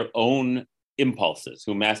conquers their own impulses,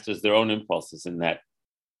 who masters their own impulses in that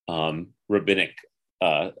rabbinic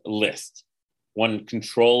list. One in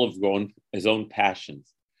control of his own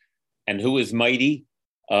passions. And who is mighty?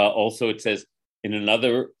 Also, it says in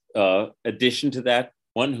another addition to that,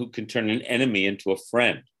 one who can turn an enemy into a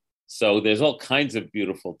friend. So there's all kinds of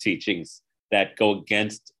beautiful teachings that go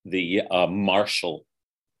against the martial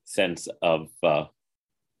sense of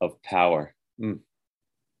power.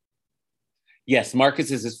 Yes,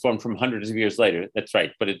 Marcus's is formed from hundreds of years later. That's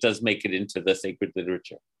right, but it does make it into the sacred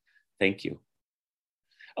literature. Thank you.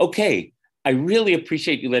 Okay, I really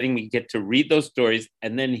appreciate you letting me get to read those stories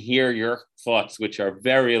and then hear your thoughts, which are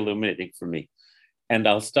very illuminating for me. And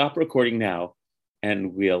I'll stop recording now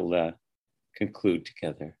and we'll conclude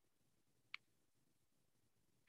together.